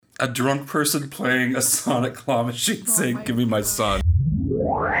a drunk person playing a sonic claw machine saying, "Give me my son."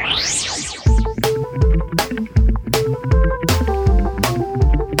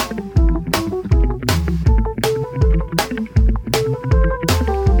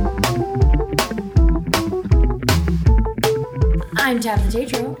 I'm Tabitha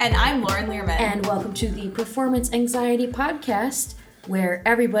Tatro. And I'm Lauren Learman. And welcome to the Performance Anxiety Podcast, where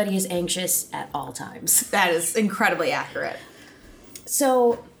everybody is anxious at all times. That is incredibly accurate.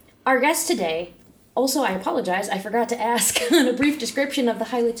 So, our guest today, also I apologize, I forgot to ask a brief description of the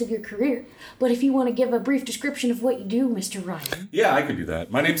highlights of your career. But if you want to give a brief description of what you do, Mr. Ryan. Yeah, I could do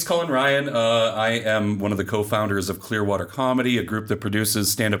that. My name's Cullen Ryan. I am one of the co-founders of Clearwater Comedy, a group that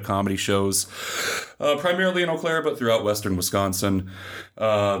produces stand-up comedy shows, primarily in Eau Claire, but throughout western Wisconsin.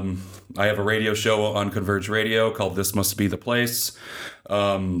 I have a radio show on Converge Radio called This Must Be the Place.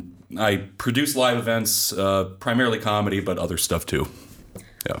 I produce live events, primarily comedy, but other stuff too.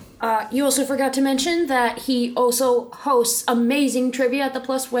 Yeah. You also forgot to mention that he also hosts amazing trivia at the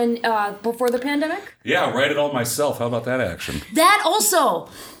Plus when before the pandemic. Yeah, write it all myself. How about that action? That also.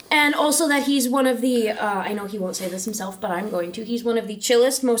 And also that he's one of the, I know he won't say this himself, but I'm going to. He's one of the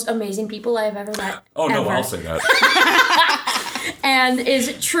chillest, most amazing people I have ever met. Oh, no, ever. I'll say that. And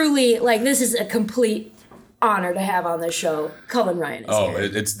is truly, like, this is a complete honor to have on this show. Cullen Ryan is here.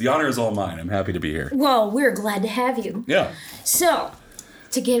 It's the honor is all mine. I'm happy to be here. Well, we're glad to have you. Yeah. So,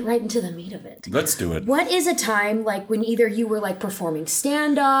 to get right into the meat of it. Let's do it. What is a time, like, when either you were, like, performing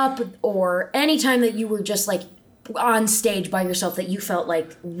stand-up or any time that you were just, like, on stage by yourself that you felt,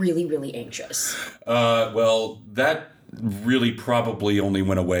 like, really, really anxious? Well, that really probably only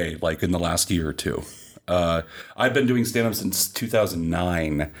went away, like, in the last year or two. I've been doing stand-up since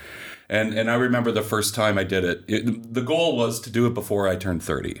 2009. And I remember the first time I did it, the goal was to do it before I turned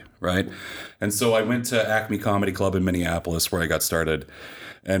 30, right? And so I went to Acme Comedy Club in Minneapolis, where I got started,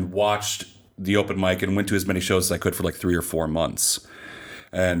 and watched the open mic and went to as many shows as I could for like 3 or 4 months.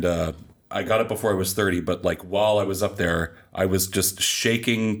 And I got it before I was 30, but like while I was up there, I was just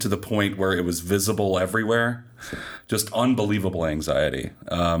shaking to the point where it was visible everywhere. Just unbelievable anxiety.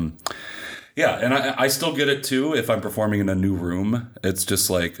 Yeah, and I still get it, too, if I'm performing in a new room. It's just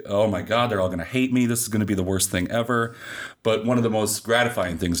like, oh, my God, they're all going to hate me. This is going to be the worst thing ever. But one of the most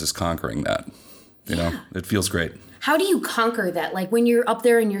gratifying things is conquering that. You know, it feels great. How do you conquer that? Like, when you're up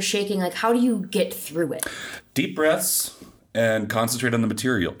there and you're shaking, like, how do you get through it? Deep breaths and concentrate on the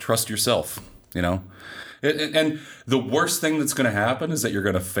material. Trust yourself, you know. And the worst thing that's going to happen is that you're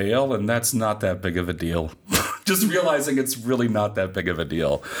going to fail, and that's not that big of a deal. Just realizing it's really not that big of a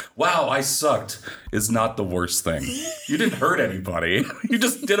deal. Wow, I sucked is not the worst thing. You didn't hurt anybody. You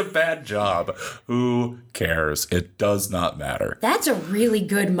just did a bad job. Who cares? It does not matter. That's a really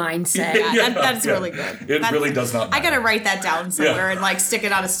good mindset. That's really good. It really does not matter. I gotta write that down somewhere and like stick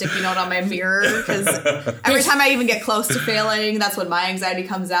it on a sticky note on my mirror, because every time I even get close to failing, that's when my anxiety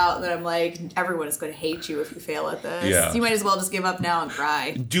comes out, and then I'm like, everyone is going to hate you if you fail at this. Yeah. You might as well just give up now and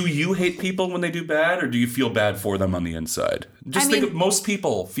cry. Do you hate people when they do bad, or do you feel bad for them on the inside? Think of most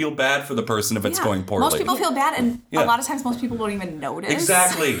people feel bad for the person if it's going poorly. Most people feel bad, and a lot of times most people don't even notice.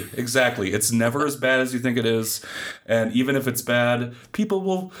 Exactly. It's never as bad as you think it is. And even if it's bad,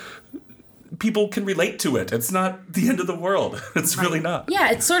 people can relate to it. It's not the end of the world. It's really not.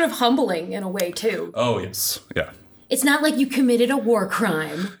 Yeah, it's sort of humbling in a way, too. Oh, yes. Yeah. It's not like you committed a war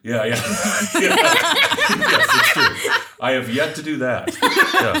crime. Yeah. Yes, it's true. I have yet to do that.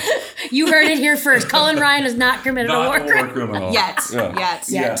 Yeah. You heard it here first. Cullen Ryan has not committed a war crime. Criminal. Yet.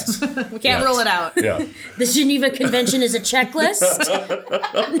 We can't rule it out. Yeah. The Geneva Convention is a checklist.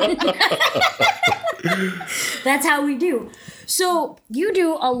 That's how we do. So you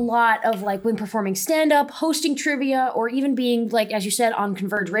do a lot of, like, when performing stand-up, hosting trivia, or even being, like, as you said, on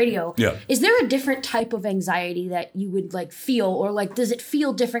Converge Radio. Yeah. Is there a different type of anxiety that you would, like, feel? Or, like, does it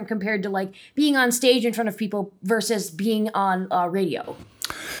feel different compared to, like, being on stage in front of people versus being on radio?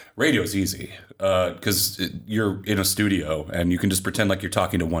 Radio's easy because you're in a studio and you can just pretend like you're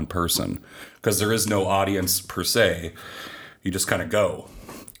talking to one person because there is no audience per se. You just kind of go.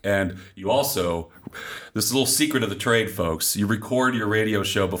 And you also, this little secret of the trade, folks, you record your radio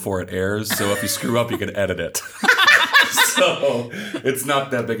show before it airs, so if you screw up, you can edit it. So it's not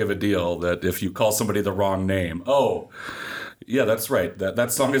that big of a deal that if you call somebody the wrong name, oh, yeah, that's right,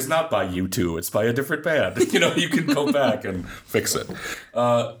 that song is not by U2, it's by a different band. You know, you can go back and fix it.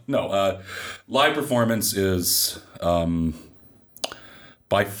 Live performance is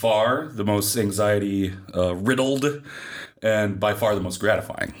by far the most anxiety riddled and by far the most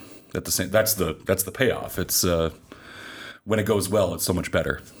gratifying. That's the payoff. It's when it goes well, it's so much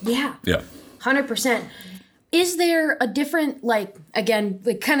better. Yeah. Yeah. 100%. is there a different, like, again,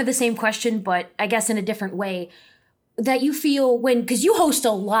 like kind of the same question, but I guess in a different way, that you feel because you host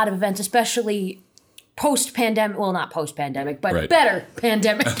a lot of events, especially post-pandemic, well, not post-pandemic, but better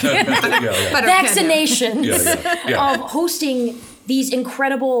pandemic, vaccinations, of hosting these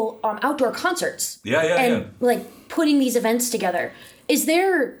incredible outdoor concerts. And like putting these events together. Is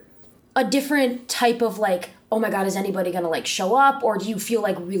there a different type of like, oh my God, is anybody going to like show up? Or do you feel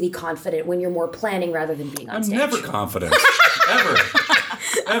like really confident when you're more planning rather than being on stage? I'm never confident.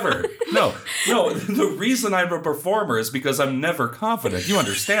 Ever. No. The reason I'm a performer is because I'm never confident. You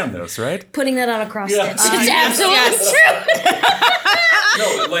understand this, right? Putting that on a cross stitch. It's absolutely true.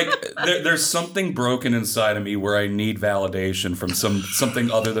 No, like there's something broken inside of me where I need validation from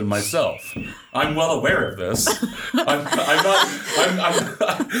something other than myself. I'm well aware of this. I'm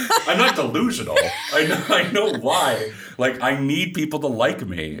not delusional. I know why. Like I need people to like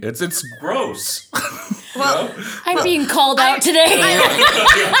me. It's gross. Well, I'm being called out today.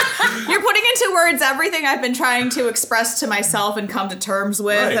 You're putting into words everything I've been trying to express to myself and come to terms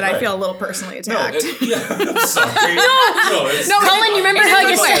with, and I feel a little personally attacked. I'm sorry. No, Colin, you remember how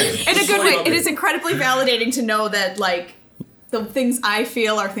you said in a good way. It is incredibly validating to know that, like, the things I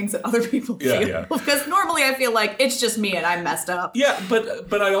feel are things that other people feel. Yeah. Because normally I feel like it's just me and I'm messed up. Yeah,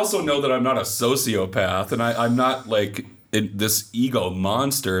 but I also know that I'm not a sociopath, and I'm not like this ego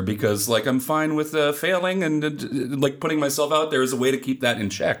monster, because like I'm fine with failing and like putting myself out there as a way to keep that in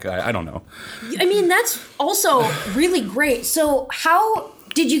check. I don't know. I mean, that's also really great. So how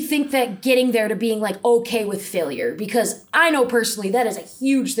did you think that getting there to being like okay with failure? Because I know personally that is a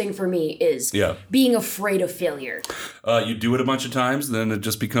huge thing for me, is being afraid of failure. You do it a bunch of times, then it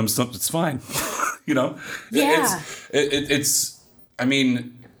just becomes something. It's fine. You know? Yeah. It's I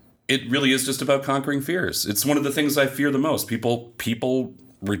mean, it really is just about conquering fears. It's one of the things I fear the most. People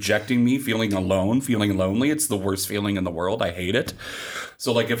rejecting me, feeling alone, feeling lonely. It's the worst feeling in the world. I hate it.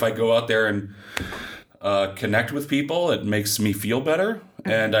 So like if I go out there and connect with people, it makes me feel better.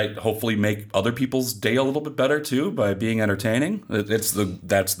 And I hopefully make other people's day a little bit better too by being entertaining. That's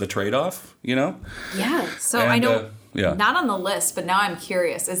the trade-off, you know? Yeah. So I know not on the list, but now I'm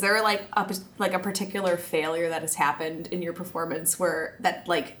curious. Is there like a particular failure that has happened in your performance where that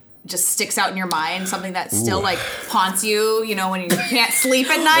like just sticks out in your mind, something that still like haunts you, you know, when you can't sleep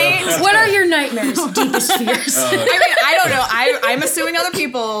at night? What are your nightmares, deepest fears? I mean, I don't know. I'm assuming other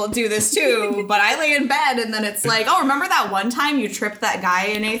people do this too, but I lay in bed and then it's like, oh, remember that one time you tripped that guy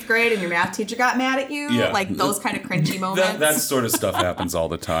in 8th grade and your math teacher got mad at you? Yeah. Like those kind of cringy moments. That sort of stuff happens all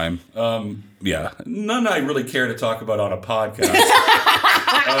the time. Yeah. None I really care to talk about on a podcast.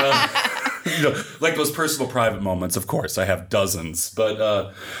 You know, like those personal private moments, of course, I have dozens.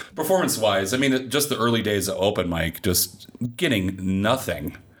 But performance-wise, I mean, just the early days of open mic, just getting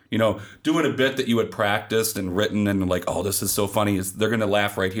nothing. You know, doing a bit that you had practiced and written and like, oh, this is so funny. They're going to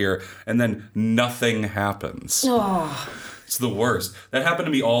laugh right here. And then nothing happens. Oh. It's the worst. That happened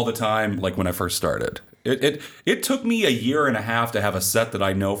to me all the time, like when I first started. It took me a year and a half to have a set that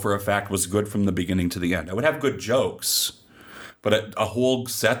I know for a fact was good from the beginning to the end. I would have good jokes, but a whole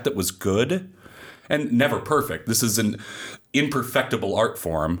set that was good and never perfect. This is an imperfectible art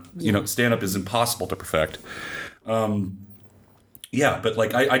form. Yeah. You know, stand-up is impossible to perfect. Yeah, but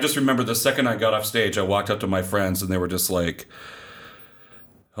like I just remember the second I got off stage, I walked up to my friends and they were just like,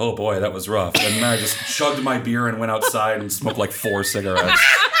 oh boy, that was rough. And then I just chugged my beer and went outside and smoked like 4 cigarettes.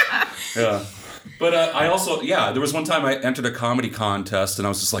 Yeah. But I also, there was one time I entered a comedy contest and I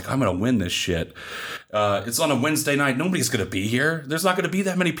was just like, I'm going to win this shit. It's on a Wednesday night. Nobody's going to be here. There's not going to be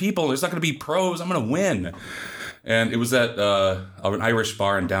that many people. There's not going to be pros. I'm going to win. And it was at an Irish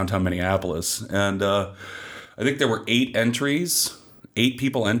bar in downtown Minneapolis. And I think there were 8 entries. 8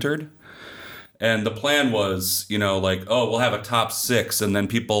 people entered. And the plan was, you know, like, oh, we'll have a top 6, and then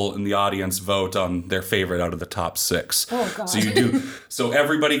people in the audience vote on their favorite out of the top 6. Oh, God. So you do. So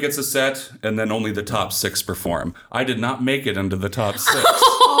everybody gets a set, and then only the top 6 perform. I did not make it into the top 6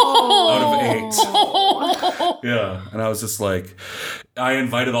 out of 8. Yeah, and I was just like, I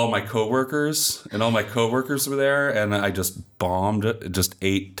invited all my coworkers, and all my coworkers were there, and I just bombed it. Just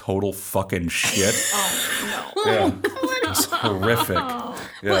ate total fucking shit. Oh no! Yeah, it was horrific.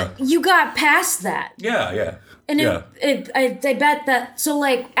 Yeah. But you got past that. Yeah. And I bet that, so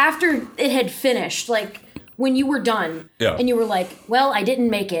like after it had finished, like when you were done and you were like, well, I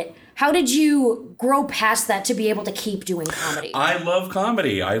didn't make it. How did you grow past that to be able to keep doing comedy? I love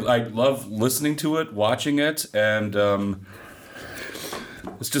comedy. I love listening to it, watching it, and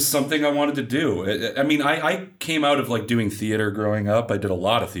It's just something I wanted to do. I mean, I came out of like doing theater growing up. I did a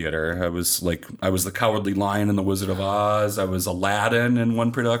lot of theater. I was the Cowardly Lion in The Wizard of Oz. I was Aladdin in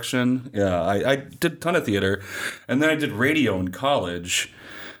one production. Yeah, I did a ton of theater. And then I did radio in college.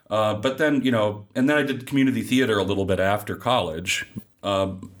 But then, and then I did community theater a little bit after college.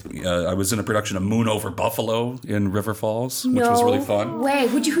 I was in a production of Moon Over Buffalo in River Falls, which was really fun. Wait,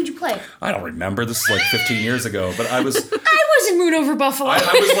 who'd you play? I don't remember. This is like 15 years ago, but I was. I was in Moon Over Buffalo. I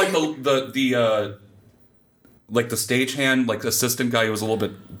was like the stagehand, like assistant guy who was a little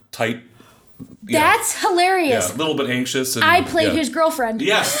bit tight. That's hilarious. Yeah, a little bit anxious. And, I played his girlfriend.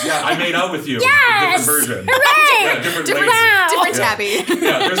 Yes, I made out with you. Yes! Different version. Hooray! Yeah, different Tabby.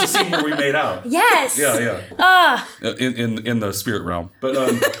 Yeah, there's a scene where we made out. Yes. Yeah. In the spirit realm. But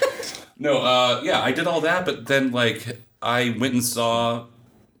I did all that, but then like I went and saw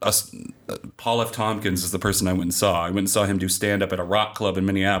Paul F. Tompkins is the person I went and saw. I went and saw him do stand-up at a rock club in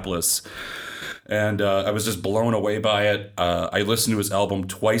Minneapolis. And I was just blown away by it. I listened to his album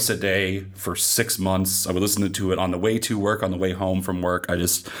twice a day for 6 months. I would listen to it on the way to work, on the way home from work. I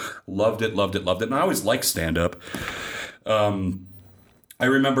just loved it. And I always liked stand-up. I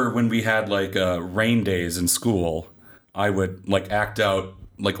remember when we had like rain days in school, I would like act out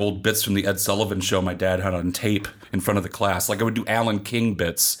like old bits from the Ed Sullivan Show my dad had on tape in front of the class. Like I would do Alan King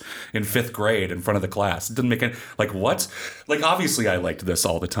bits in 5th grade in front of the class. It didn't make any, like what? Like obviously I liked this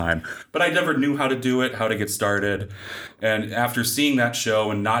all the time, but I never knew how to do it, how to get started. And after seeing that show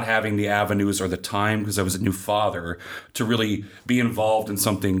and not having the avenues or the time, because I was a new father, to really be involved in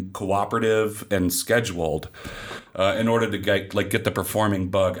something cooperative and scheduled, in order to get the performing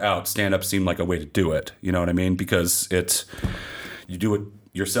bug out, stand-up seemed like a way to do it. You know what I mean? Because you do it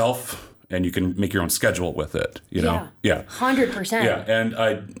yourself and you can make your own schedule with it, you know? Yeah. 100%. Yeah.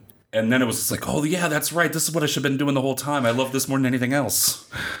 And then it was just like, oh yeah, that's right. This is what I should have been doing the whole time. I love this more than anything else,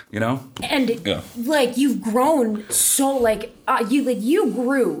 you know? And like you've grown so you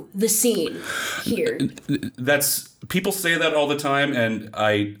grew the scene here. People say that all the time, and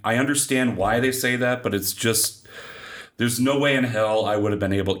I understand why they say that, but it's just, there's no way in hell I would have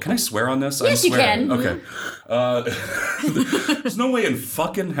been able. Can I swear on this? Yes, you can. Okay. There's no way in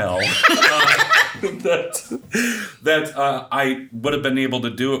fucking hell that I would have been able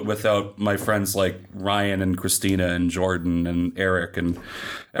to do it without my friends like Ryan and Christina and Jordan and Eric and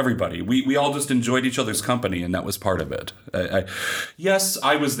everybody. We all just enjoyed each other's company, and that was part of it. Yes,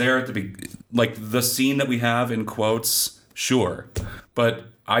 I was there at the beginning, like the scene that we have in quotes. Sure, but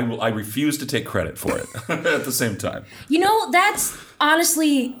I refuse to take credit for it at the same time. You know, that's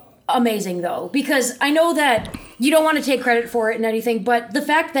honestly amazing, though, because I know that you don't want to take credit for it and anything, but the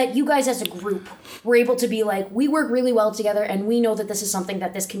fact that you guys as a group were able to be like, we work really well together and we know that this is something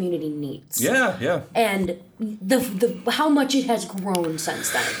that this community needs. Yeah. And the how much it has grown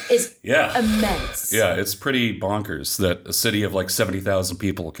since then is immense. Yeah, it's pretty bonkers that a city of like 70,000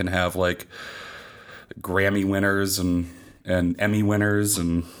 people can have like Grammy winners and Emmy winners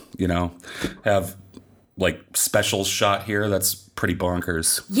and, have like specials shot here. That's pretty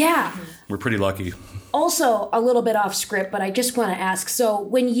bonkers. Yeah. We're pretty lucky. Also, a little bit off script, but I just want to ask, so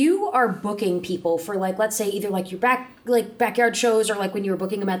when you are booking people for like, let's say either like your backyard shows or like when you were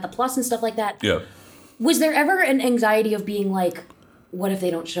booking them at the Plus and stuff like that. Yeah. Was there ever an anxiety of being like, what if they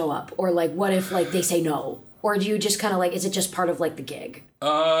don't show up? Or like, what if like they say no? Or do you just kind of like, is it just part of like the gig?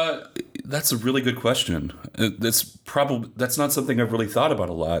 That's a really good question. That's not something I've really thought about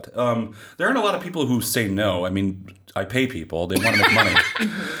a lot. There aren't a lot of people who say no. I mean, I pay people. They want to make money.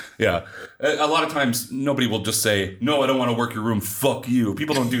 Yeah. A lot of times nobody will just say, no, I don't want to work your room. Fuck you.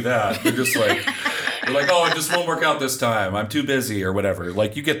 People don't do that. They're just like, oh, it just won't work out this time. I'm too busy or whatever.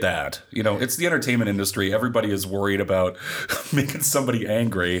 Like, you get that. It's the entertainment industry. Everybody is worried about making somebody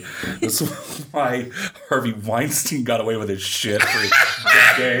angry. That's why Harvey Weinstein got away with his shit for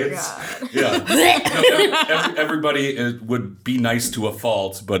decades. Oh, yeah. Everybody would be nice to a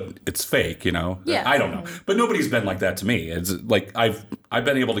fault, but it's fake, Yeah. I don't know. But nobody's been like that to me. It's like I've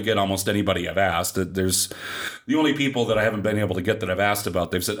been able to get almost anybody I've asked. There's the only people that I haven't been able to get that I've asked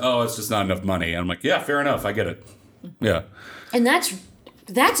about, they've said, oh, it's just not enough money. And I'm like, yeah, fair enough. I get it. Yeah. And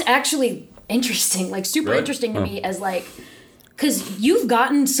that's actually interesting, like super interesting to me as like, because you've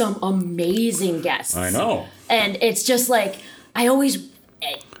gotten some amazing guests. I know. And it's just like, I always,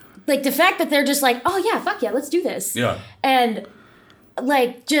 like the fact that they're just like, oh yeah, fuck yeah, let's do this. Yeah. And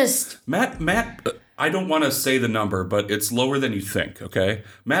like just. Matt, I don't want to say the number, but it's lower than you think, okay?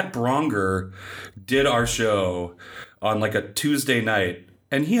 Matt Bronger did our show on like a Tuesday night,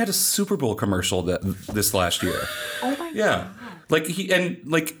 and he had a Super Bowl commercial this last year. Oh my God.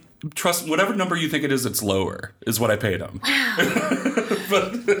 trust whatever number you think it is, it's lower is what I paid him. Wow.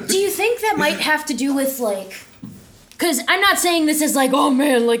 Do you think that might have to do with like, because I'm not saying this is like, oh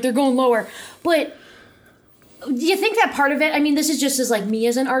man, like they're going lower, but do you think that part of it, I mean, this is just as like me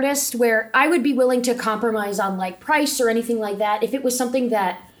as an artist, where I would be willing to compromise on like price or anything like that if it was something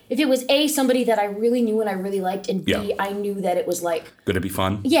that, if it was A, somebody that I really knew and I really liked, and B, I knew that it was like... Going to be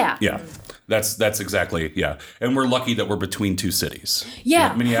fun? Yeah. Yeah. That's exactly, yeah. And we're lucky that we're between two cities.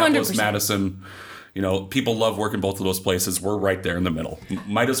 Yeah, Minneapolis, 100%. Madison, people love working both of those places. We're right there in the middle.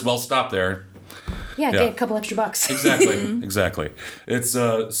 Might as well stop there. Yeah, get a couple extra bucks. Exactly. It's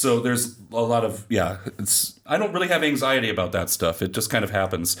so there's a lot of I don't really have anxiety about that stuff. It just kind of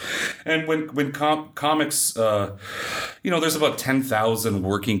happens. And when comics, there's about 10,000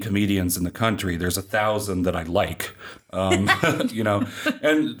 working comedians in the country. There's 1,000 that I like. And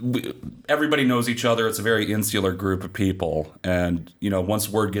everybody knows each other. It's a very insular group of people. And once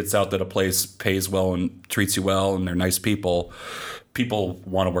word gets out that a place pays well and treats you well and they're nice people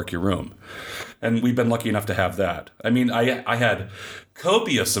want to work your room. And we've been lucky enough to have that. I mean, I had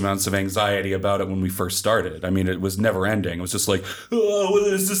copious amounts of anxiety about it when we first started. I mean, it was never ending. It was just like, oh,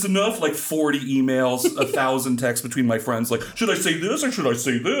 is this enough? Like 40 emails, 1,000 texts between my friends. Like, should I say this or should I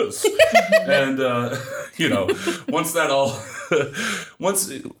say this? And, once that all...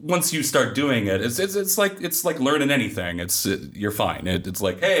 once you start doing it, it's like learning anything. You're fine. It's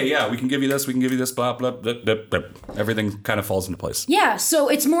like, hey, yeah, we can give you this, blah, blah, blah, blah, blah. Everything kind of falls into place. Yeah, so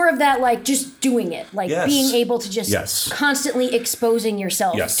it's more of that, like, just doing it. Like, being able to just constantly exposing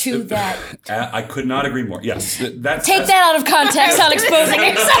yourself to that. I could not agree more. Yes. Take that out of context on exposing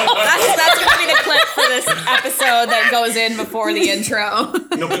yourself. That's going to be the clip for this episode that goes in before the intro.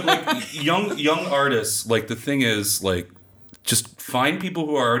 No, but, like, young artists, like, the thing is, like, just find people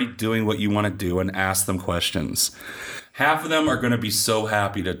who are already doing what you want to do and ask them questions. Half of them are going to be so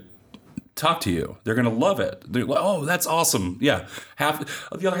happy to talk to you. They're going to love it. They're like, oh, that's awesome. Yeah.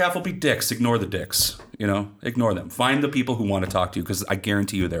 The other half will be dicks. Ignore the dicks. Ignore them. Find the people who want to talk to you, because I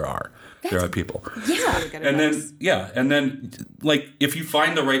guarantee you there are people. Yeah. And then, like, if you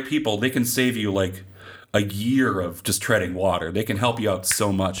find the right people, they can save you, like, a year of just treading water. They can help you out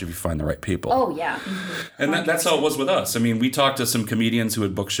so much if you find the right people. Oh, yeah. Mm-hmm. And that's how it was with us. I mean, we talked to some comedians who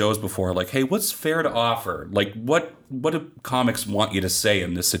had booked shows before, like, hey, what's fair to offer? Like, what do comics want you to say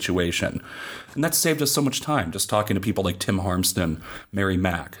in this situation? And that saved us so much time, just talking to people like Tim Harmston, Mary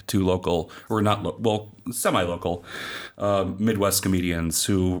Mack, two local, or semi-local Midwest comedians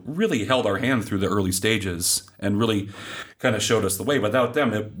who really held our hand through the early stages and really kind of showed us the way. Without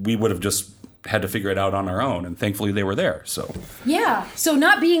them, we would have just had to figure it out on our own, and thankfully they were there. So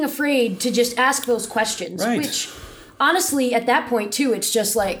not being afraid to just ask those questions, which honestly at that point too, it's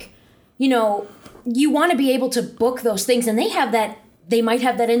just like, you want to be able to book those things, and they might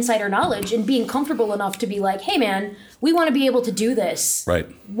have that insider knowledge, and being comfortable enough to be like, hey man, we want to be able to do this. Right.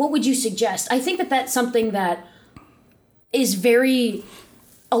 What would you suggest? I think that that's something that is a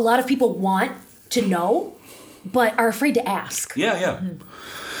lot of people want to know, but are afraid to ask.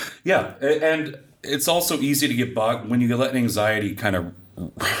 Yeah, and it's also easy to get bogged when you let anxiety kind of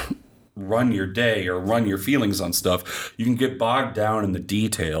run your day or run your feelings on stuff. You can get bogged down in the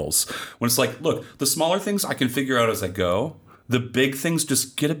details. When it's like, look, the smaller things I can figure out as I go. The big things,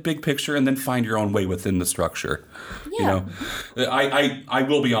 just get a big picture and then find your own way within the structure. Yeah. I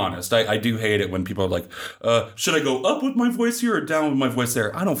will be honest. I do hate it when people are like, should I go up with my voice here or down with my voice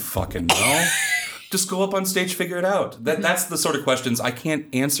there? I don't fucking know. Just go up on stage, figure it out. That's the sort of questions I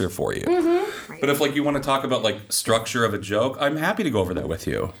can't answer for you. Mm-hmm. But if you want to talk about like structure of a joke, I'm happy to go over that with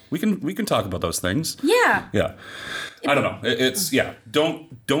you. We can talk about those things. Yeah. Yeah. I don't know. It's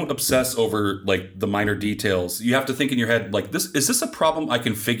Don't obsess over like the minor details. You have to think in your head like, is this a problem I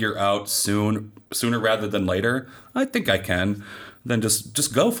can figure out sooner rather than later? I think I can. Then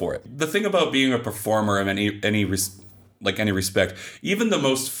just go for it. The thing about being a performer in any respect, even the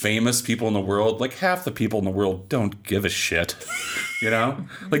most famous people in the world, like half the people in the world don't give a shit.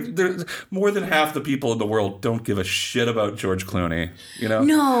 Like there's more than half the people in the world don't give a shit about George Clooney.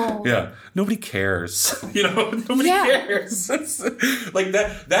 No. Yeah. Nobody cares. Nobody cares. Like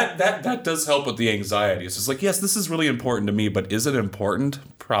that does help with the anxiety. It's just like, yes, this is really important to me, but is it important?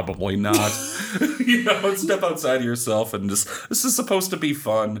 Probably not. Step outside of yourself and just, this is supposed to be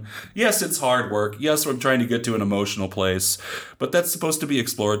fun. Yes, it's hard work. Yes, I'm trying to get to an emotional place, but that's supposed to be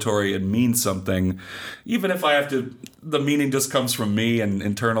exploratory and mean something. Even if the meaning just comes from me and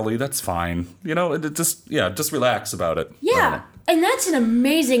internally, that's fine. Just relax about it. Yeah. And that's an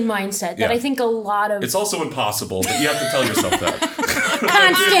amazing mindset that I think a lot of... It's also impossible, but you have to tell yourself that.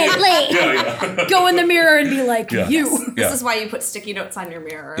 Constantly! Go in the mirror and be like, you. This is why you put sticky notes on your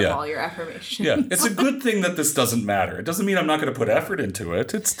mirror of all your affirmations. Yeah, it's a good thing that this doesn't matter. It doesn't mean I'm not going to put effort into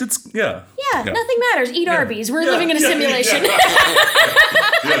it. It's Yeah, nothing matters. Eat Arby's. We're living in a simulation.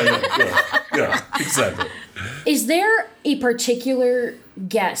 Yeah, exactly. Is there a particular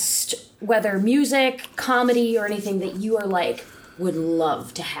guest, whether music, comedy, or anything that you are like, would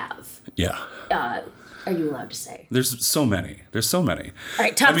love to have? Yeah. Are you allowed to say? There's so many. All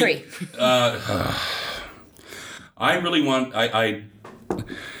right, top three. I really want...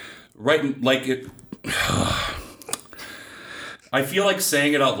 I feel like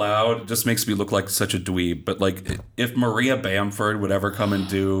saying it out loud just makes me look like such a dweeb, but like if Maria Bamford would ever come and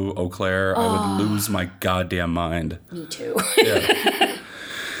do Eau Claire, I would lose my goddamn mind. Me too.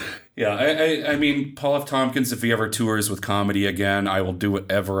 I mean, Paul F. Tompkins, if he ever tours with comedy again, I will do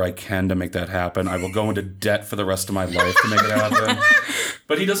whatever I can to make that happen. I will go into debt for the rest of my life to make it happen.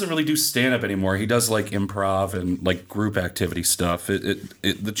 But he doesn't really do stand-up anymore. He does like improv and like group activity stuff.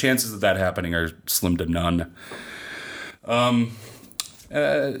 The chances of that happening are slim to none.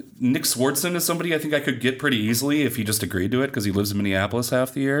 Nick Swardson is somebody I think I could get pretty easily if he just agreed to it because he lives in Minneapolis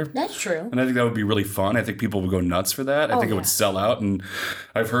half the year. That's true. And I think that would be really fun. I think people would go nuts for that. I think it would sell out. And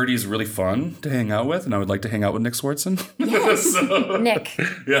I've heard he's really fun to hang out with, and I would like to hang out with Nick Swardson. Yes. Nick,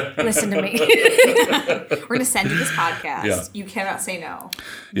 listen to me. We're going to send you this podcast. Yeah. You cannot say no.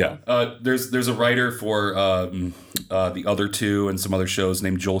 Yeah. There's a writer for The Other Two and some other shows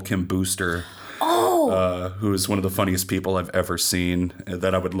named Joel Kim Booster. Who is one of the funniest people I've ever seen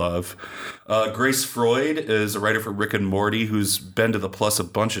that I would love. Grace Freud is a writer for Rick and Morty who's been to the Plus a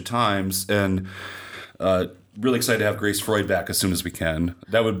bunch of times, and really excited to have Grace Freud back as soon as we can.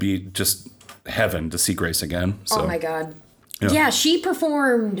 That would be just heaven to see Grace again. So. Oh my God. Yeah, she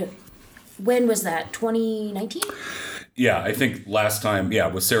performed, when was that, 2019? Yeah, I think last time,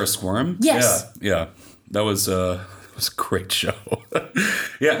 with Sarah Squirm. Yes. Yeah. That was a great show.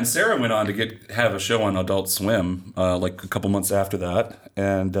 Yeah, and Sarah went on to have a show on Adult Swim like a couple months after that,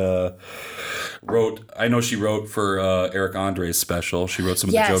 and I know she wrote for Eric Andre's special. She wrote some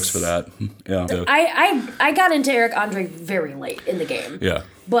of the jokes for that. Yeah. I got into Eric Andre very late in the game. Yeah.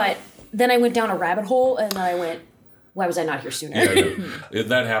 But then I went down a rabbit hole, and then I went, why was I not here sooner?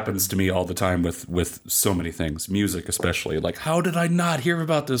 That happens to me all the time with so many things, music especially. Like, how did I not hear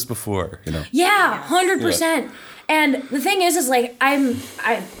about this before? Yeah, 100%. Yeah. And the thing is like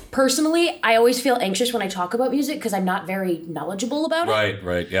I personally always feel anxious when I talk about music because I'm not very knowledgeable about it.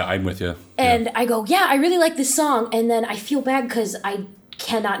 Right. Yeah, I'm with you. And I go, I really like this song, and then I feel bad because I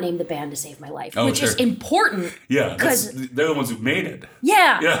cannot name the band to save my life, which is important. Yeah, because they're the ones who made it.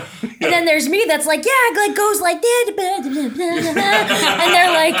 Yeah. And then there's me that's like, goes like that, and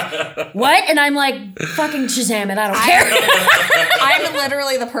they're like, what? And I'm like, fucking Shazam it, I don't care. I'm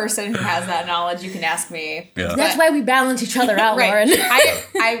literally the person who has that knowledge. You can ask me. Yeah. That's why we balance each other out, Lauren.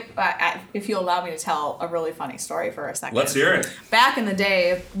 I if you allow me to tell a really funny story for a second. Let's hear it. Back in the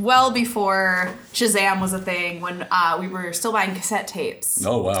day, well before Shazam was a thing, when we were still buying cassette tapes.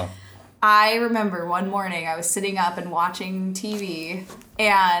 Oh, wow. I remember one morning I was sitting up and watching TV,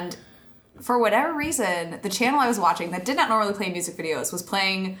 and for whatever reason, the channel I was watching that did not normally play music videos was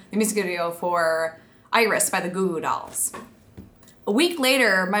playing the music video for Iris by the Goo Goo Dolls. A week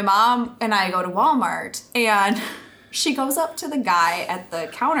later, my mom and I go to Walmart, and she goes up to the guy at the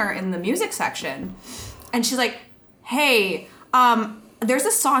counter in the music section, and she's like, hey, there's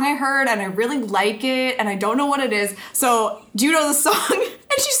a song I heard, and I really like it, and I don't know what it is, so do you know the song?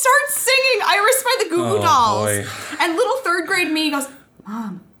 And she starts singing Iris by the Goo Goo Dolls. Boy. And little third grade me goes,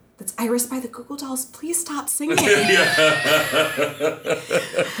 Mom, that's Iris by the Goo Goo Dolls. Please stop singing.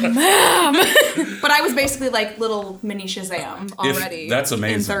 Mom. But I was basically like little mini Shazam already. That's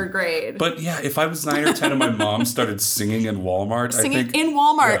amazing. In third grade. But yeah, if I was 9 or 10 and my mom started singing in Walmart,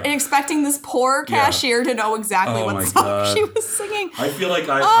 and expecting this poor cashier to know exactly what song she was singing. I feel like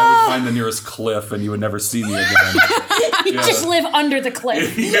I would find the nearest cliff and you would never see me again. You just live under the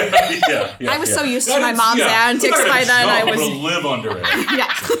cliff. I was so used to my mom's antics by then. I was going to live under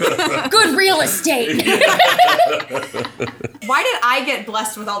it. Good real estate. Why did I get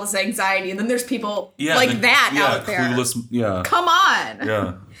blessed with all this anxiety, and then there's people out there? Clueless. Yeah. Come on.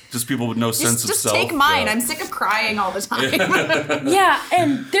 Yeah. Just people with no sense of self. Just take mine. I'm sick of crying all the time. Yeah,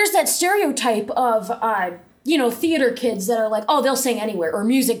 and there's that stereotype of theater kids that are like, oh, they'll sing anywhere, or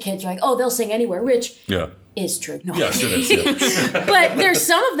music kids are like, oh, they'll sing anywhere, which is true. No. Yes, it is. Yeah. But there's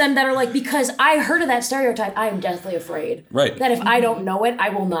some of them that are like, because I heard of that stereotype, I am deathly afraid. Right. That if I don't know it, I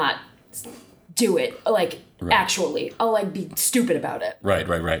will not do it. Like, actually. I'll like be stupid about it.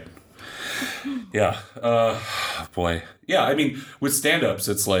 Right. Yeah. Boy. Yeah, I mean, with stand-ups,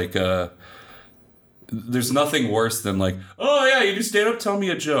 it's like, there's nothing worse than like, oh yeah, you do stand-up, tell me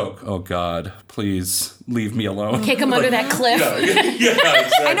a joke. Oh God, please leave me alone. Kick him under that cliff. Yeah,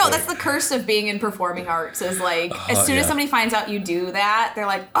 exactly. I know, that's the curse of being in performing arts is like, as soon as somebody finds out you do that, they're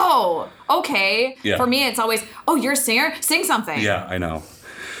like, oh, okay. Yeah. For me, it's always, oh, you're a singer? Sing something. Yeah, I know.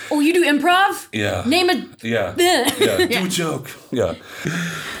 Oh, you do improv? Yeah. Name a... Yeah. Do a joke. Yeah.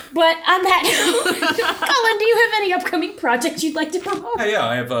 But on that note, Colin, do you have any upcoming projects you'd like to promote? Yeah.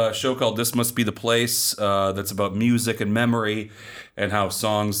 I have a show called This Must Be the Place that's about music and memory and how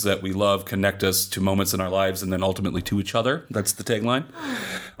songs that we love connect us to moments in our lives and then ultimately to each other. That's the tagline.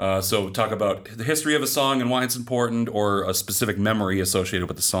 So talk about the history of a song and why it's important, or a specific memory associated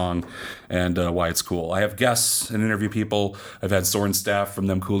with the song and why it's cool. I have guests and interview people. I've had Soren Staff from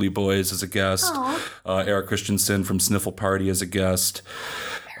Them Cooley Boys as a guest. Eric Christensen from Sniffle Party as a guest.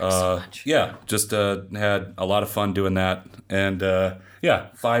 So much. Yeah, just had a lot of fun doing that. And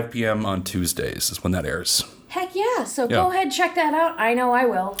 5 p.m. on Tuesdays is when that airs. Heck yeah! So go ahead, check that out. I know I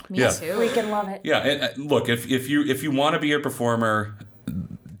will. Me too. Freaking love it. Yeah, and look, if you want to be a performer,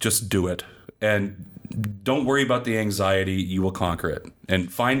 just do it, and don't worry about the anxiety. You will conquer it,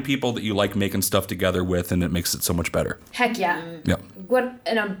 and find people that you like making stuff together with, and it makes it so much better. Heck yeah! Yep.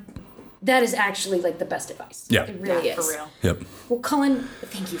 That is actually like the best advice. Yeah. It really is. For real. Yep. Well, Colin,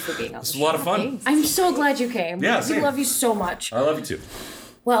 thank you for being on the show. It's a lot of fun. I'm so glad you came. Yeah, same. We love you so much. I love you too.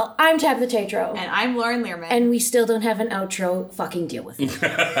 Well, I'm Tabitha Tatro. And I'm Lauren Learman. And we still don't have an outro. Fucking deal with it.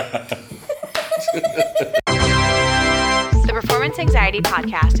 The Performance Anxiety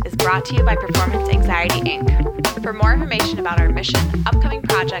Podcast is brought to you by Performance Anxiety, Inc. For more information about our mission, upcoming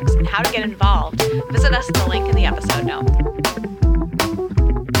projects, and how to get involved, visit us at the link in the episode note.